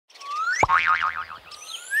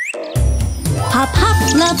Hop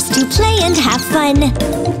loves to play and have fun.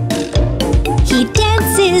 He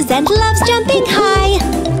dances and loves jumping high.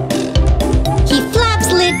 He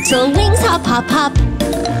flaps little wings, hop, hop, hop.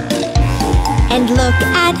 And look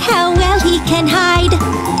at how well he can hide.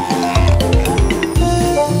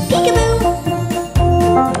 Peekaboo!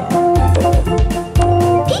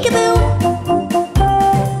 Peekaboo!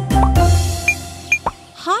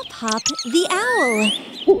 Hop the owl.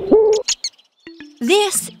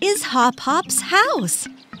 This is Hop's house.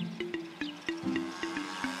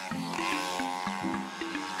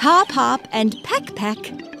 Hop and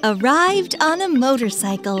Peck arrived on a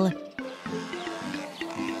motorcycle.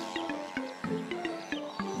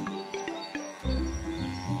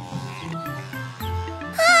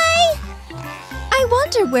 Hi! I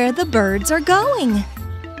wonder where the birds are going.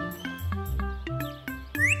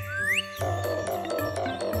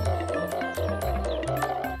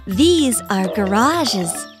 These are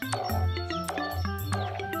garages.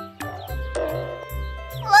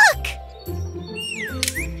 Look!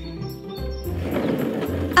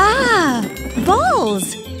 Ah,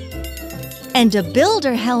 balls! And a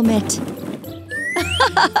builder helmet.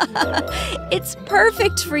 It's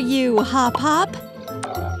perfect for you, Hop.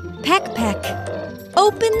 Peck,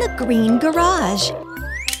 open the green garage.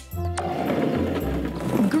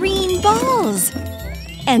 Green balls.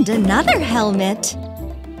 And another helmet.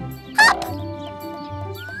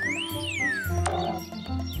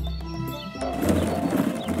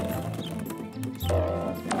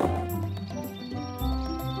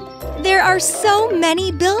 There are so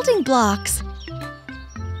many building blocks.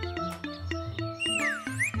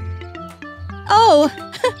 Oh,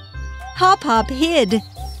 Hop hid.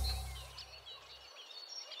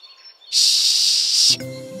 Shh!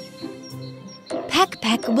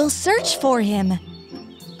 Peck will search for him.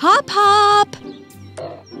 Hop!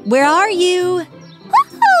 Where are you?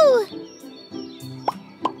 Woohoo!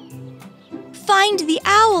 Find the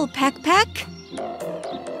owl, Peck.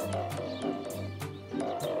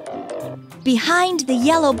 Behind the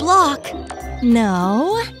yellow block.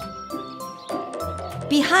 No.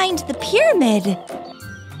 Behind the pyramid.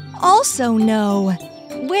 Also no.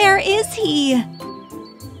 Where is he?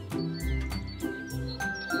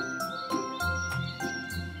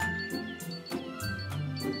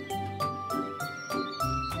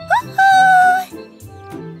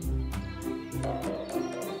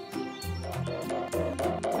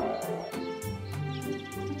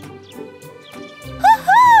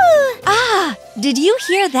 Did you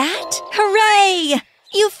hear that? Hooray!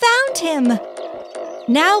 You found him!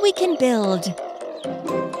 Now we can build.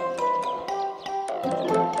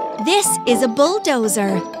 This is a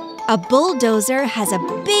bulldozer. A bulldozer has a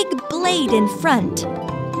big blade in front.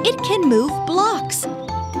 It can move blocks.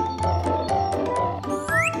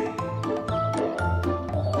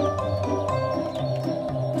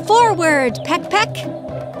 Forward, Peck.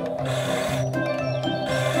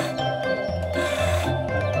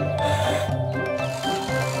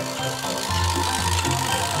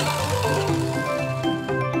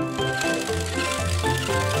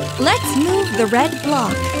 Let's move the red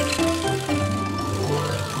block.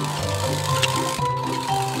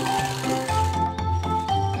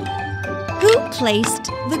 Who placed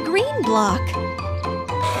the green block?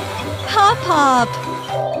 Hop.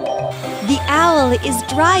 The owl is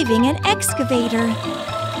driving an excavator.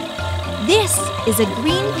 This is a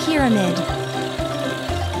green pyramid.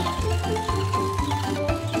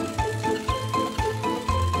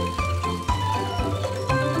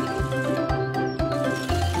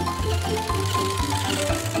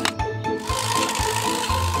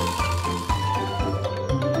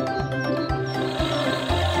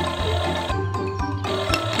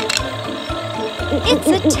 It's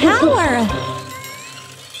a tower!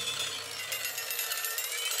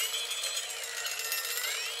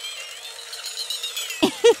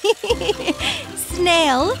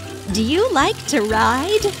 Snail, do you like to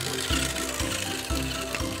ride?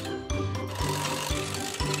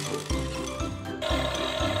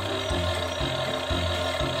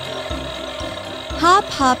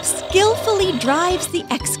 Hop skillfully drives the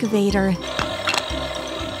excavator.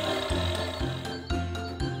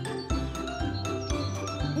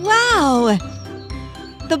 Wow!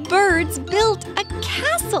 The birds built a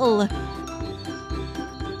castle!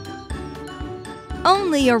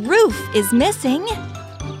 Only a roof is missing.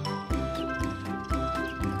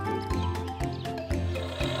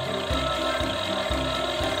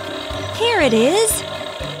 Here it is!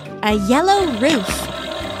 A yellow roof.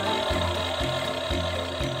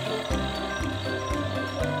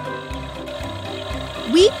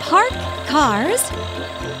 We park cars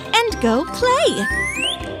and go play.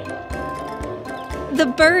 The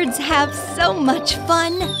birds have so much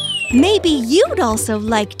fun. Maybe you'd also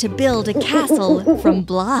like to build a castle from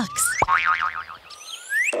blocks.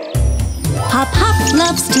 Hop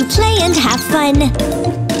loves to play and have fun.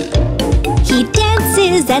 He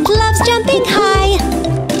dances and loves jumping high.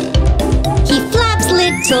 He flaps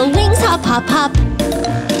little wings, hop, hop, hop.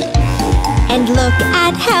 And look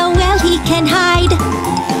at how well he can hide.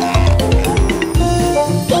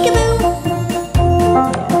 Peekaboo!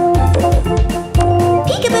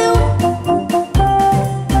 Peekaboo!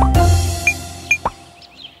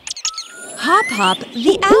 Hop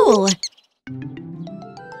the owl.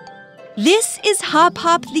 This is Hop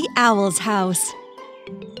the owl's house.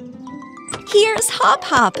 Here's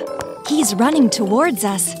Hop. He's running towards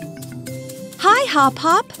us. Hi,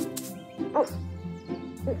 Hop.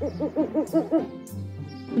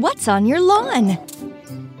 What's on your lawn?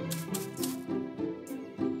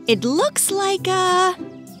 It looks like a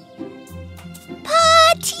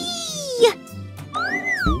potty!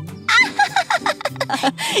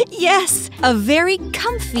 Yes, a very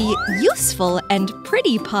comfy, useful, and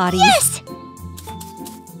pretty potty. Yes!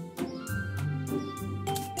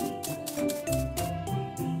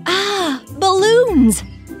 Ah, balloons!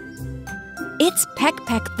 It's Peck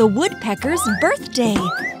the woodpecker's birthday.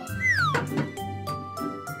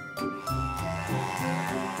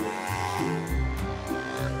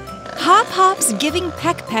 Hop's giving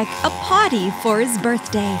Peck a potty for his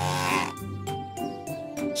birthday.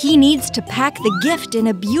 He needs to pack the gift in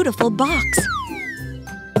a beautiful box.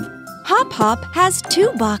 Hop has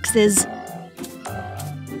 2 boxes.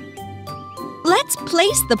 Let's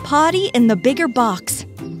place the potty in the bigger box.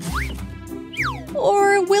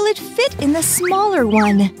 Or will it fit in the smaller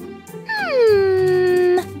one?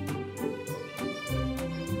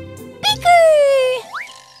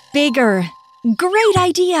 Bigger! Great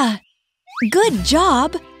idea! Good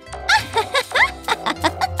job!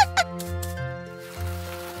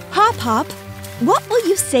 Hop, what will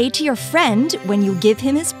you say to your friend when you give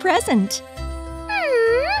him his present?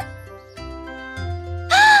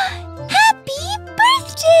 Happy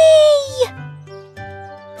birthday!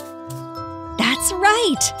 That's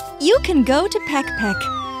right! You can go to Peck.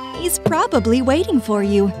 He's probably waiting for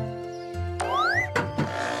you.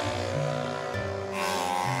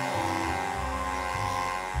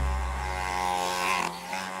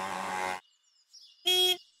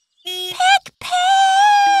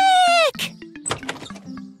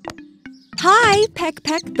 Hi, Peck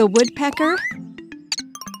the woodpecker.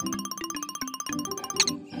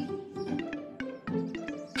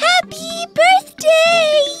 Happy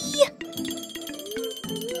birthday!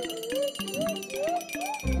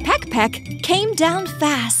 Peck came down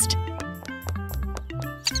fast.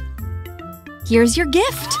 Here's your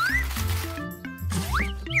gift.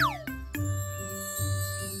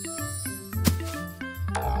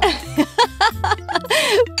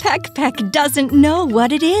 Peck doesn't know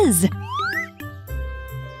what it is.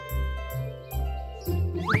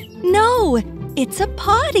 No, it's a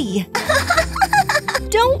potty.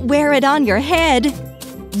 Don't wear it on your head.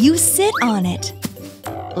 You sit on it.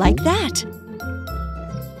 Like that.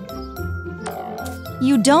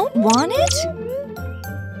 You don't want it?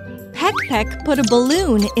 Peck put a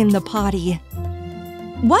balloon in the potty.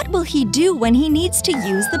 What will he do when he needs to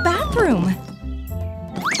use the bathroom?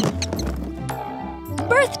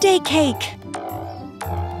 Birthday cake!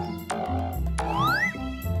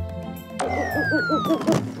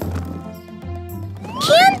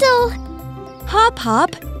 Candle!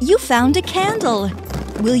 Hop, you found a candle.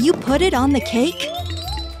 Will you put it on the cake?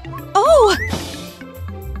 Oh!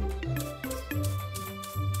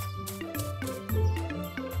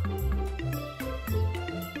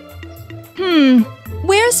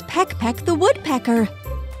 Where's Peck the woodpecker?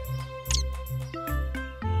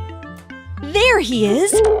 There he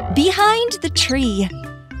is, behind the tree.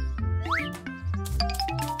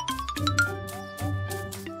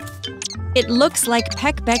 It looks like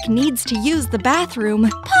Peck needs to use the bathroom.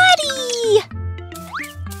 Potty!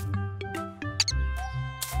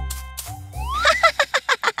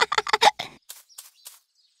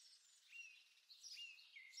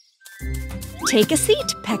 Take a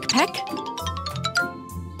seat, Peck.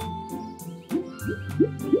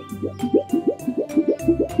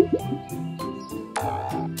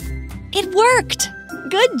 It worked!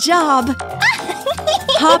 Good job!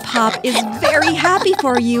 Hop is very happy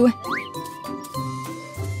for you.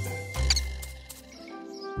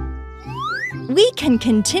 We can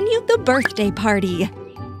continue the birthday party.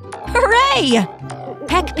 Hooray!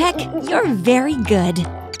 Peck, you're very good.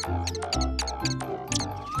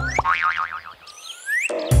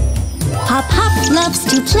 Hop loves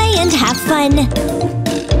to play and have fun.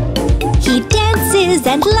 He dances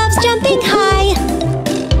jumping high.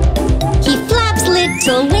 He flaps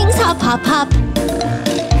little wings, hop, hop, hop.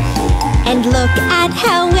 And look at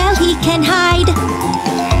how well he can hide.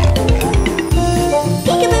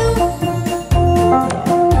 Peekaboo!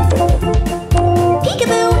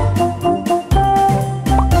 Peekaboo!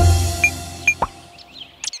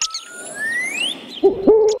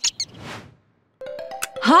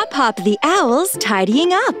 Hop Hop the Owl's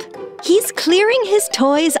tidying up. He's clearing his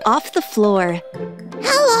toys off the floor.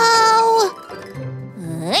 Hello!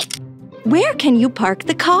 Where can you park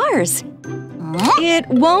the cars? It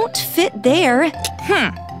won't fit there.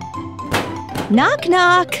 Knock,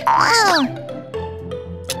 knock. Oh.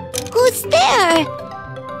 Who's there?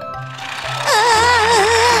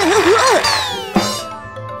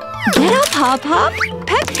 Get up, Hop Hop.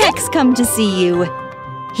 Peck Peck's come to see you.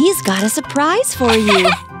 He's got a surprise for you.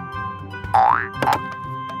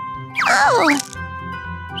 Oh!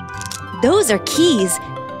 Those are keys,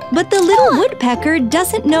 but the little woodpecker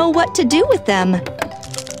doesn't know what to do with them.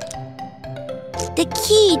 The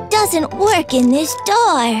key doesn't work in this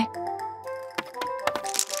door.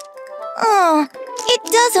 Oh, it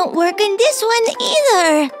doesn't work in this one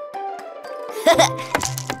either.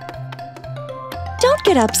 Don't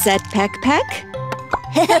get upset, Peck Peck.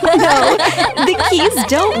 No, the keys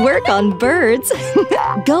don't work on birds.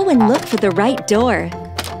 Go and look for the right door.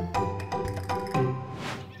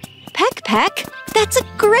 Peck Peck, that's a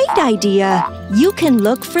great idea. You can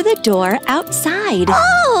look for the door outside.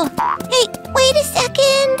 Oh! Hey, wait a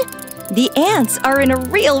second. The ants are in a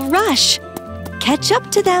real rush. Catch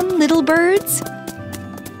up to them, little birds.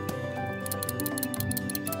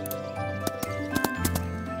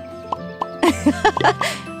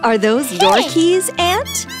 Are those your keys,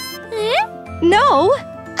 Ant? No.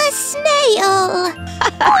 A snail.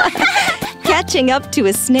 Catching up to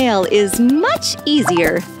a snail is much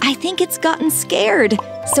easier. I think it's gotten scared,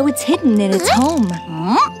 so it's hidden in its home.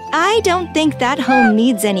 I don't think that home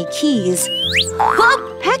needs any keys.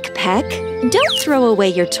 Peck Peck, don't throw away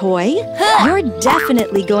your toy. You're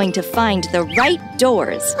definitely going to find the right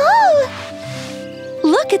doors. Oh!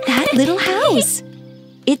 Look at that little house.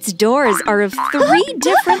 Its doors are of 3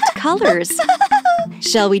 different colors.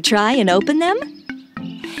 Shall we try and open them?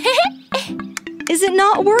 Is it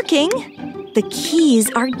not working? The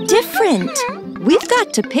keys are different. We've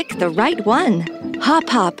got to pick the right one. Hop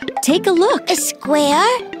Hop, take a look. A square?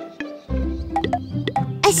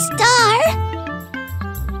 A star?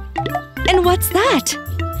 And what's that?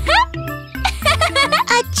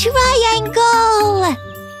 A triangle!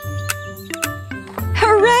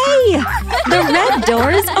 Hooray! The red door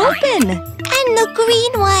is open. And the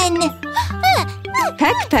green one.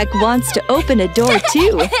 Peck Peck wants to open a door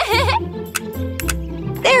too.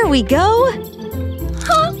 There we go.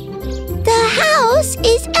 The house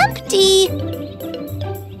is empty.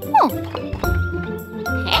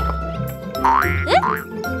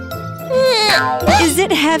 Is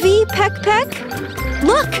it heavy, Peck Peck?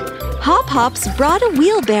 Look, Hop Hop's brought a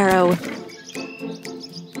wheelbarrow.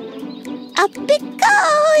 Up it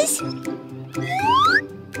goes.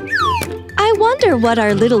 I wonder what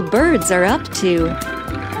our little birds are up to.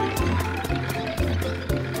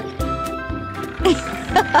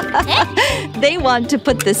 They want to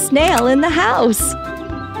put the snail in the house.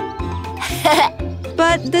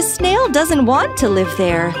 But the snail doesn't want to live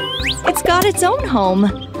there. It's got its own home.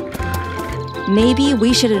 Maybe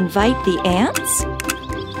we should invite the ants?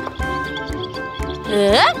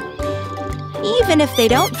 Even if they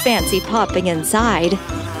don't fancy popping inside.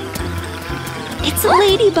 It's a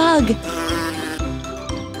ladybug.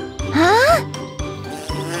 Huh?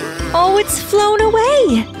 Oh, it's flown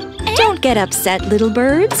away. Don't get upset, little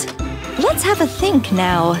birds. Let's have a think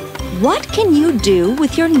now. What can you do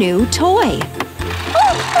with your new toy?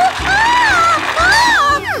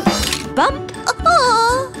 Bump!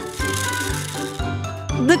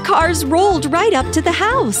 The cars rolled right up to the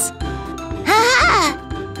house.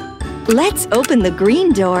 Let's open the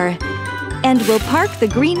green door. And we'll park the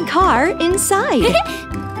green car inside.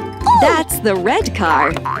 That's the red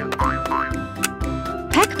car.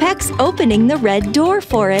 Peck Peck's opening the red door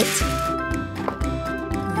for it.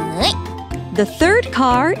 The third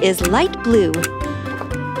car is light blue.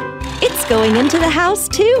 It's going into the house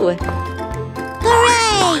too.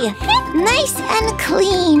 Hooray! Nice and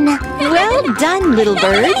clean. Well done, little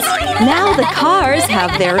birds. Now the cars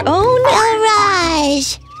have their own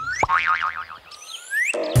garage.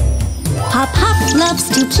 Hop Hop loves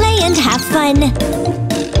to play and have fun.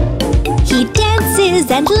 He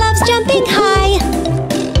dances and loves jumping high.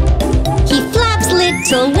 He flaps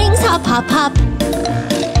little wings, hop, hop, hop.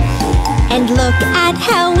 And look at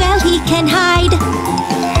how well he can hide.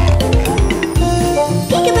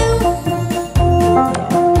 Peekaboo!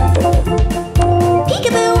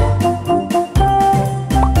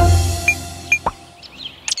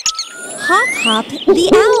 The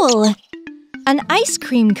owl! An ice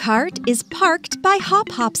cream cart is parked by Hop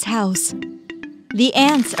Hop's house. The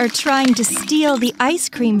ants are trying to steal the ice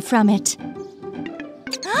cream from it.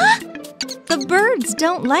 The birds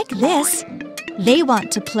don't like this. They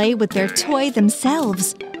want to play with their toy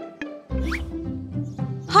themselves.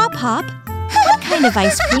 Hop Hop, what kind of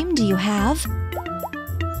ice cream do you have?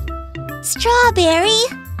 Strawberry.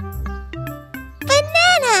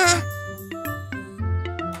 Banana.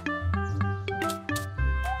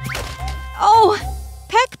 Oh,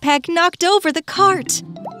 Peck knocked over the cart.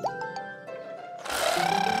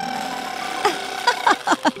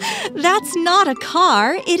 That's not a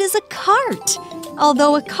car, it is a cart.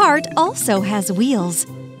 Although a cart also has wheels.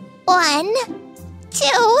 1,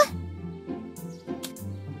 2.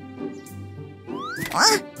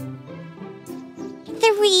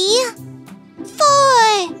 3, 4.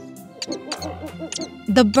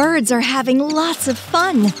 The birds are having lots of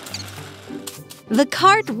fun. The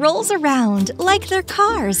cart rolls around like they're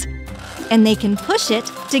cars, and they can push it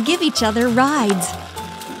to give each other rides.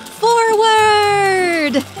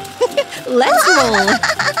 Forward! Let's roll!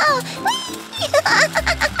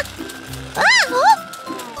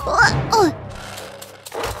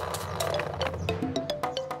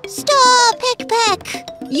 Stop, Peck.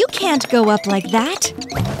 You can't go up like that.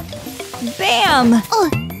 Bam!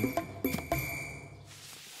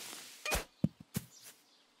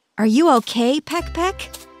 Are you okay, Peck?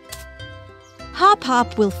 Hop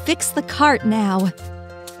Hop will fix the cart now.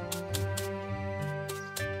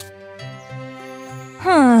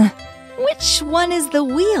 Which one is the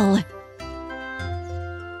wheel?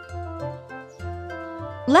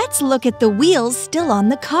 Let's look at the wheels still on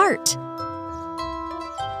the cart.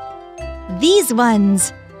 These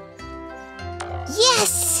ones.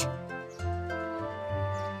 Yes!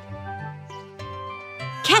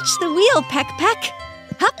 Catch the wheel, Peck.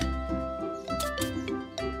 Hup!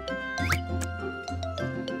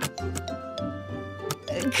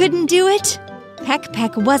 Couldn't do it.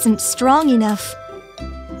 Peck wasn't strong enough.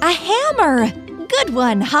 A hammer! Good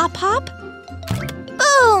one, Hop Hop.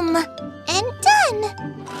 Boom! And done!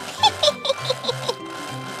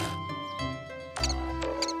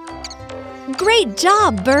 Great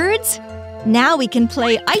job, birds! Now we can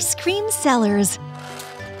play ice cream sellers.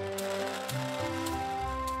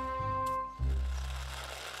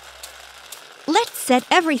 Let's set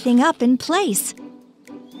everything up in place.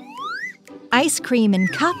 Ice cream in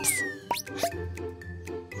cups.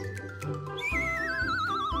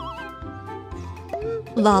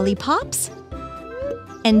 Lollipops.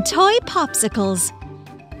 And toy popsicles.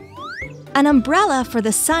 An umbrella for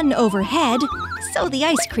the sun overhead so the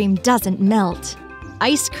ice cream doesn't melt.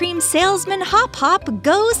 Ice cream salesman Hop Hop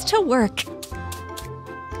goes to work.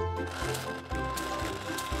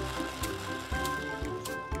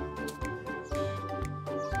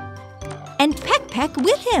 And Peck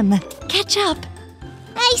with him. Catch up.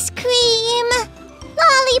 Ice cream!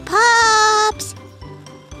 Lollipops!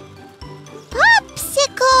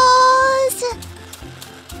 Popsicles!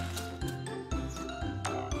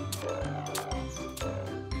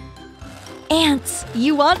 Ants,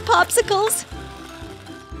 you want popsicles?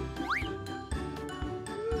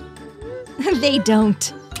 They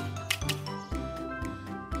don't.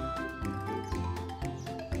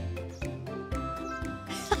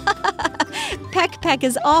 Peck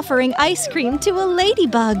is offering ice cream to a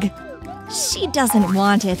ladybug. She doesn't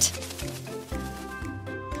want it.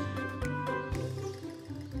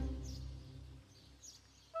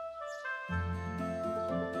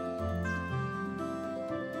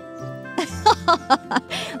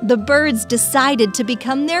 The birds decided to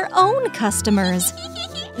become their own customers.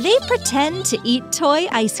 They pretend to eat toy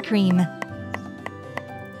ice cream.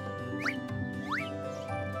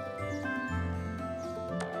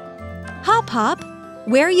 Hop Hop,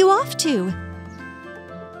 where are you off to?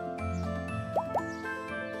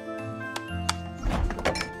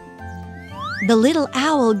 The little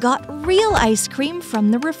owl got real ice cream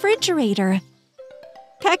from the refrigerator.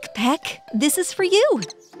 Peck, this is for you.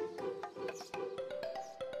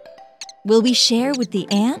 Will we share with the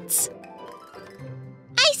ants?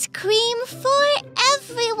 Ice cream for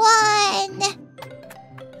everyone!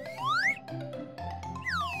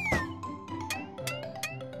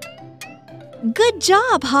 Good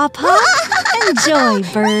job, Hop Hop. Enjoy,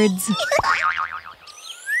 birds.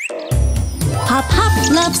 Hop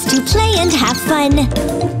Hop loves to play and have fun.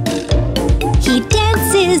 He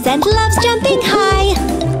dances and loves jumping high.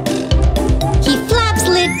 He flaps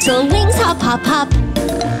little wings, hop, hop, hop.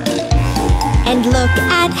 And look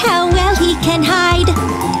at how well he can hide.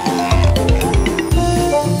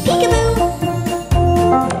 Peekaboo!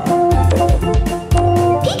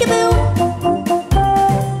 Peekaboo!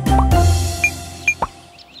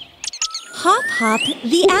 Hop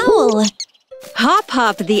the owl. Hop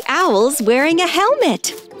Hop the owl's wearing a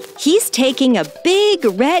helmet. He's taking a big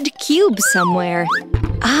red cube somewhere.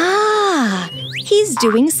 Ah, he's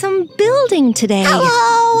doing some building today.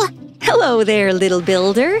 Hello! Hello there, little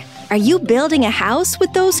builder. Are you building a house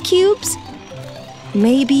with those cubes?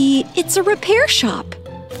 Maybe it's a repair shop.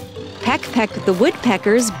 Peck Peck the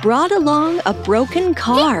woodpeckers brought along a broken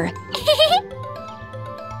car.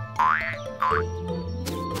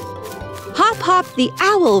 Hop Hop the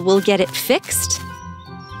owl will get it fixed.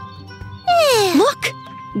 Look,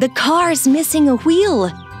 the car's missing a wheel.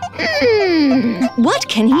 What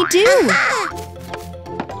can he do?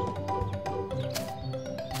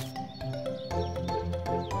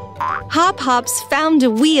 Hop Hop's found a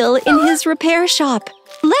wheel in his repair shop.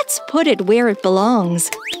 Let's put it where it belongs.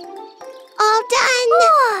 All done!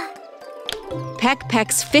 Peck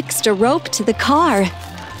Peck's fixed a rope to the car.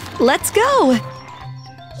 Let's go! Yeah!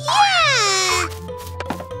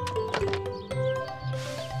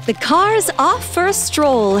 The car's off for a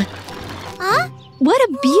stroll. Huh? What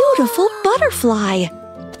a beautiful butterfly!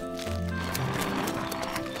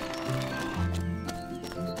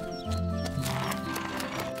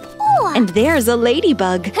 And there's a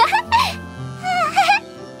ladybug.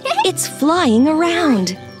 It's flying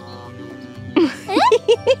around.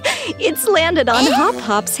 It's landed on Hop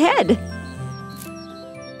Hop's head.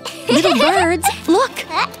 Little birds, look!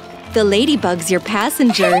 The ladybug's your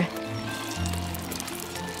passenger.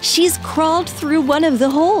 She's crawled through one of the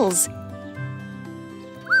holes.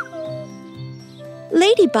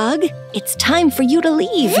 Ladybug, it's time for you to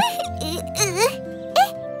leave.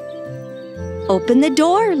 Open the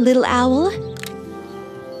door, little owl.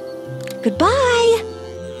 Goodbye.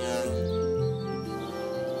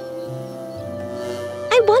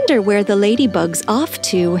 I wonder where the ladybug's off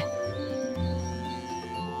to.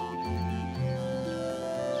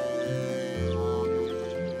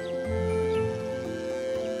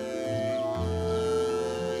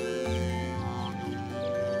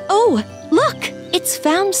 Oh, look! It's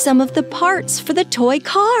found some of the parts for the toy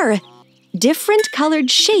car. Different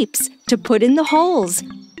colored shapes to put in the holes.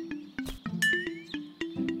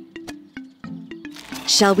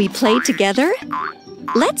 Shall we play together?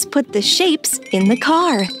 Let's put the shapes in the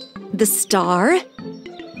car. The star,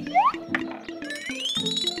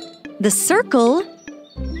 the circle,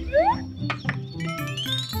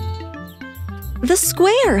 the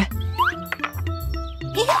square.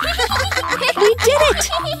 We did it!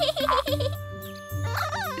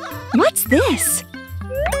 What's this?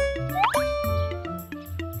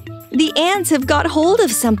 The ants have got hold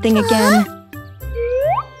of something again.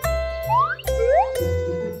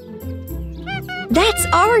 That's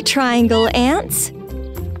our triangle, ants.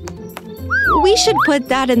 We should put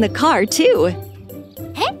that in the car, too.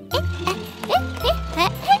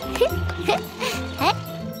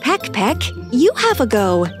 Peck Peck, you have a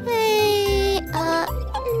go.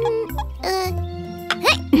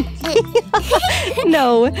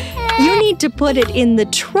 No, you need to put it in the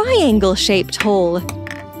triangle-shaped hole.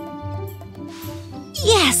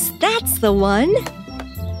 Yes, that's the one.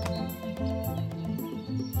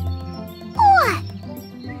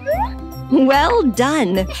 Well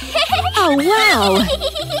done. Oh, wow.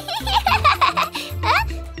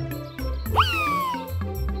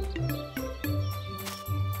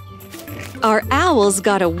 Our owl's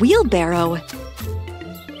got a wheelbarrow.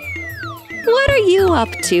 What are you up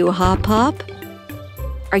to, Hop Hop?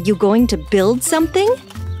 Are you going to build something?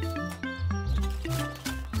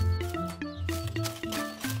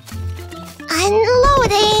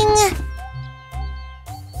 Unloading!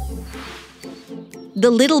 The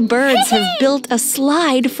little birds have built a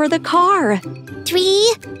slide for the car.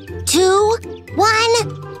 3, 2, 1.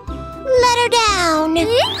 Let her down.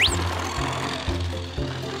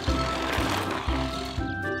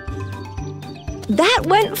 That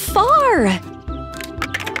went far.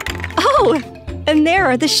 Oh, and there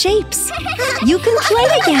are the shapes. You can play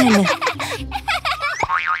again.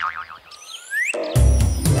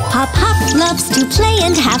 Hop Hop loves to play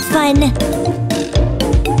and have fun.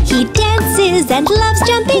 He dances and loves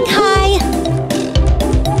jumping high.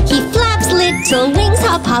 He flaps little wings,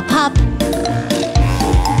 hop, hop, hop.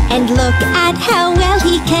 And look at how well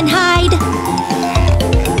he can hide.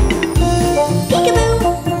 Peekaboo!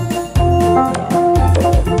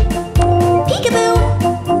 Peekaboo!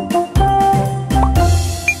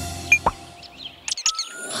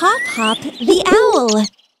 Hop Hop the owl.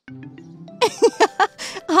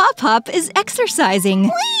 Hop Hop is exercising.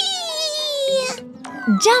 Whee!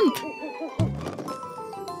 Jump!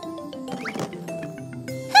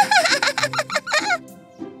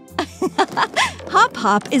 Hop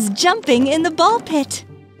Hop is jumping in the ball pit.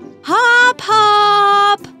 Hop,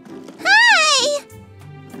 hop! Hi!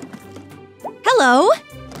 Hello?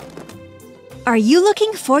 Are you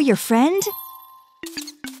looking for your friend?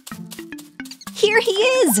 Here he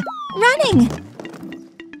is, running!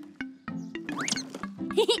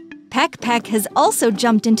 Peck has also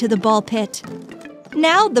jumped into the ball pit.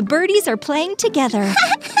 Now the birdies are playing together.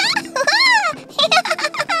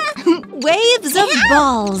 Waves of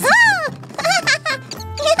balls.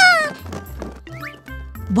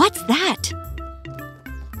 What's that?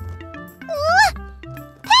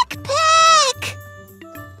 Peck!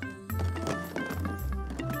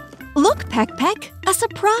 Look, Peck, a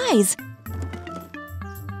surprise.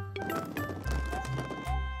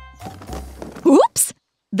 Oops!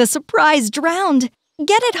 The surprise drowned.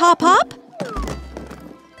 Get it, Hop Hop?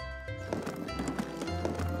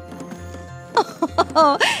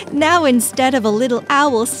 Oh, now instead of a little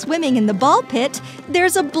owl swimming in the ball pit,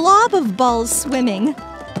 there's a blob of balls swimming.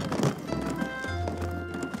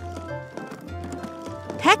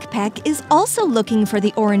 Peck is also looking for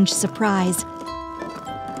the orange surprise.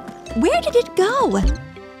 Where did it go?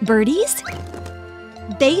 Birdies?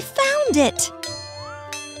 They found it!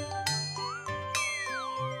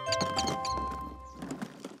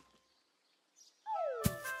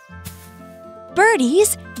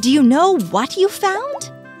 Birdies, do you know what you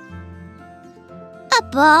found? A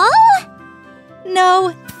ball?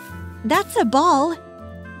 No, that's a ball.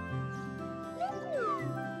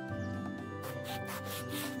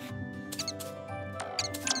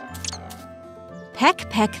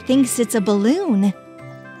 Peck thinks it's a balloon.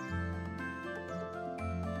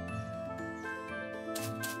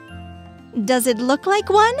 Does it look like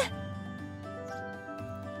one?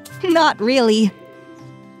 Not really.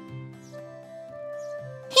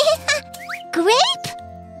 Grape?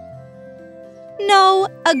 No,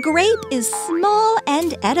 a grape is small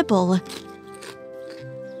and edible.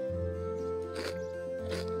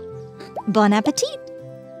 Bon appetit!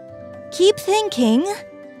 Keep thinking.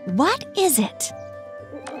 What is it?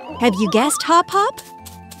 Have you guessed, Hop Hop?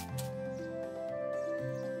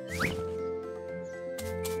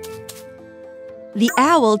 The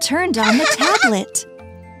owl turned on the tablet.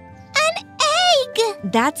 An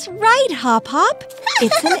egg! That's right, Hop Hop.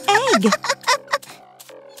 It's an egg.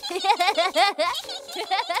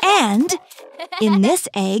 And in this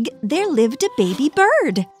egg, there lived a baby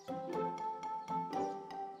bird.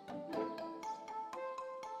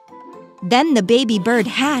 Then the baby bird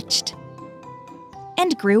hatched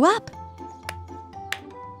and grew up.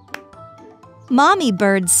 Mommy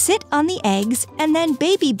birds sit on the eggs, and then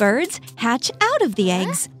baby birds hatch out of the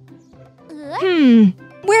eggs.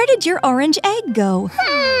 Where did your orange egg go?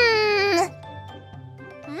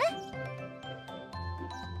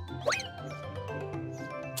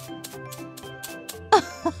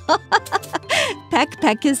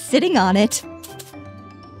 Peck is sitting on it.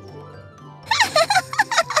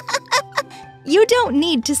 You don't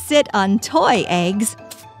need to sit on toy eggs.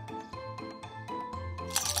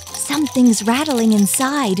 Something's rattling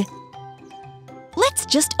inside. Let's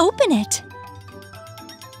just open it.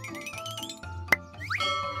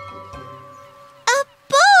 A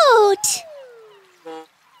boat!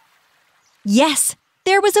 Yes,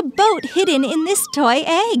 there was a boat hidden in this toy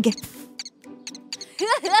egg.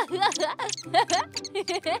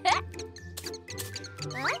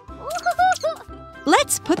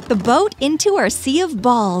 Let's put the boat into our sea of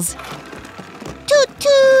balls. Toot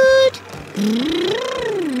toot!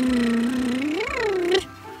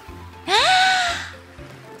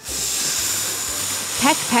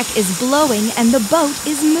 Peck is blowing and the boat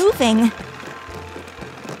is moving.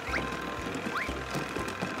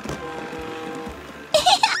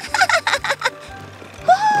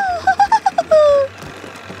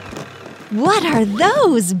 What are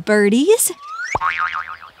those, birdies?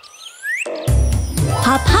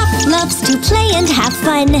 Hop Hop loves to play and have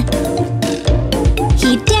fun.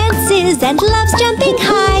 He dances and loves jumping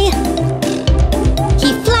high.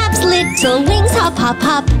 He flaps little wings, hop, hop,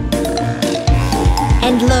 hop.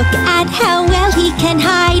 And look at how well he can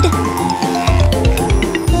hide.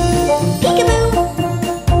 Peekaboo!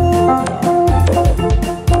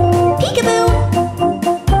 Peekaboo!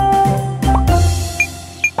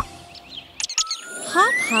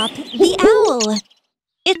 Hop Hop the owl.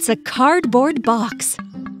 It's a cardboard box.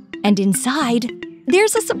 And inside,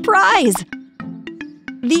 there's a surprise.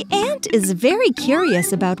 The ant is very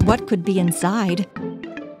curious about what could be inside.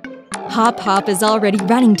 Hop Hop is already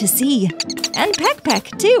running to see. And Peck,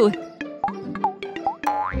 too.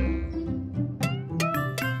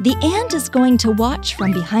 The ant is going to watch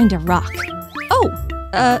from behind a rock. Oh,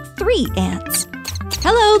 3 ants.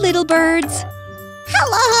 Hello, little birds.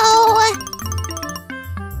 Hello!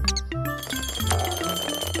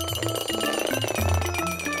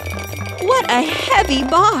 a heavy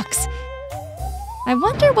box. I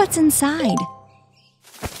wonder what's inside.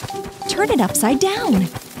 Turn it upside down.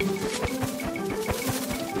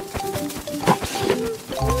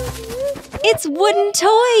 It's wooden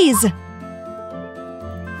toys!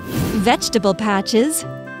 Vegetable patches.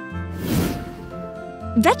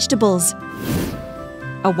 Vegetables.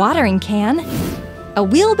 A watering can. A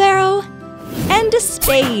wheelbarrow. And a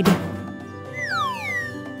spade.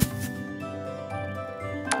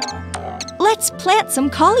 Let's plant some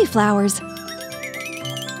cauliflowers.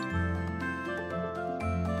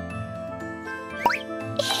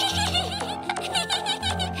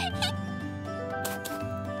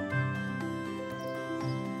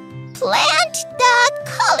 Plant the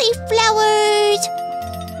cauliflowers.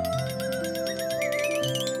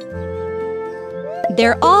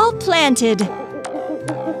 They're all planted.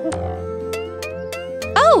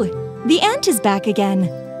 Oh, the ant is back again.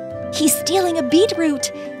 He's stealing a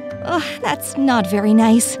beetroot. Oh, that's not very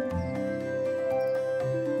nice.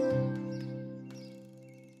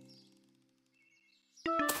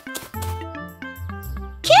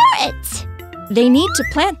 Carrots. They need to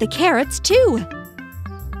plant the carrots too.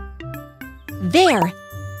 There.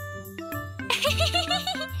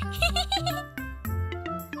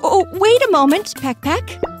 Oh, wait a moment, Peck.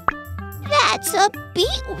 That's a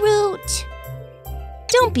beetroot.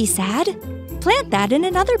 Don't be sad. Plant that in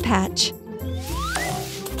another patch.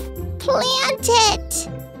 Plant it.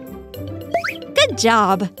 Good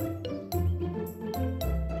job.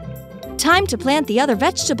 Time to plant the other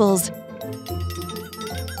vegetables.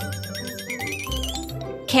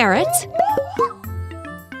 Carrots.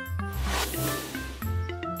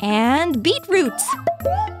 And beetroots.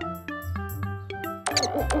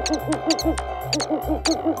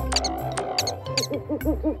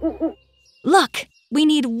 Look, we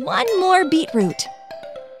need one more beetroot.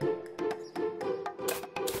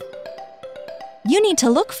 You need to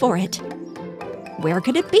look for it. Where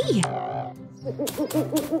could it be?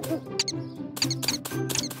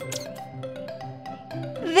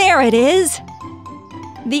 There it is!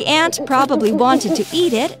 The ant probably wanted to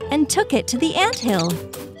eat it and took it to the anthill.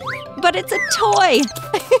 But it's a toy!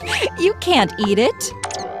 You can't eat it.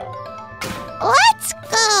 Let's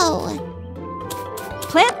go.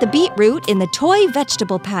 Plant the beetroot in the toy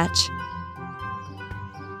vegetable patch.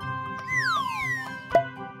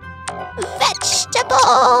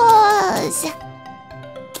 Vegetables.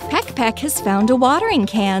 Peck has found a watering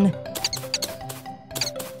can.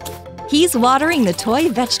 He's watering the toy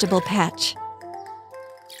vegetable patch.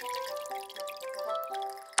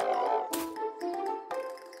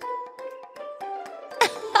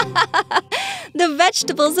 The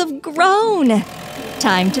vegetables have grown.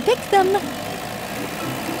 Time to pick them.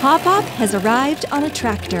 Pop has arrived on a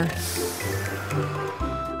tractor.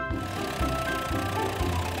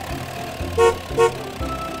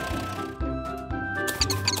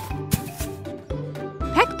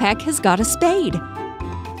 Peck has got a spade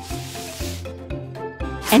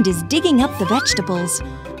and is digging up the vegetables.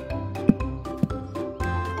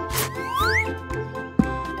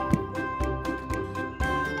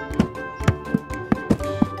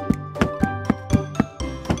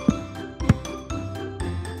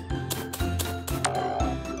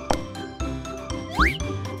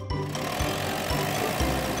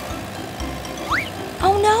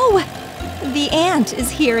 Oh no! The ant is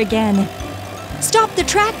here again. Stop the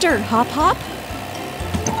tractor, Hop.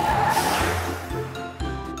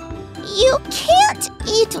 You can't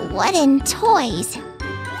eat wooden toys.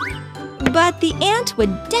 But the ant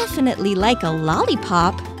would definitely like a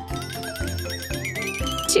lollipop.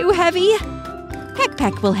 Too heavy?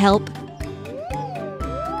 Peck will help.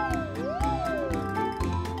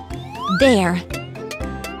 There.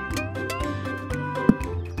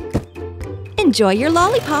 Enjoy your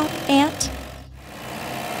lollipop, Ant.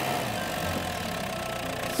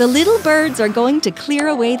 The little birds are going to clear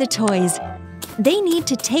away the toys. They need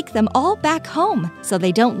to take them all back home so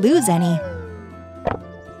they don't lose any.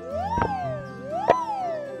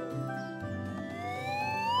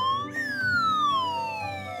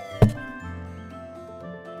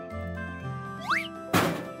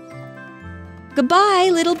 Goodbye,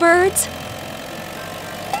 little birds.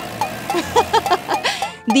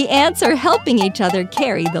 The ants are helping each other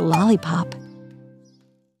carry the lollipop.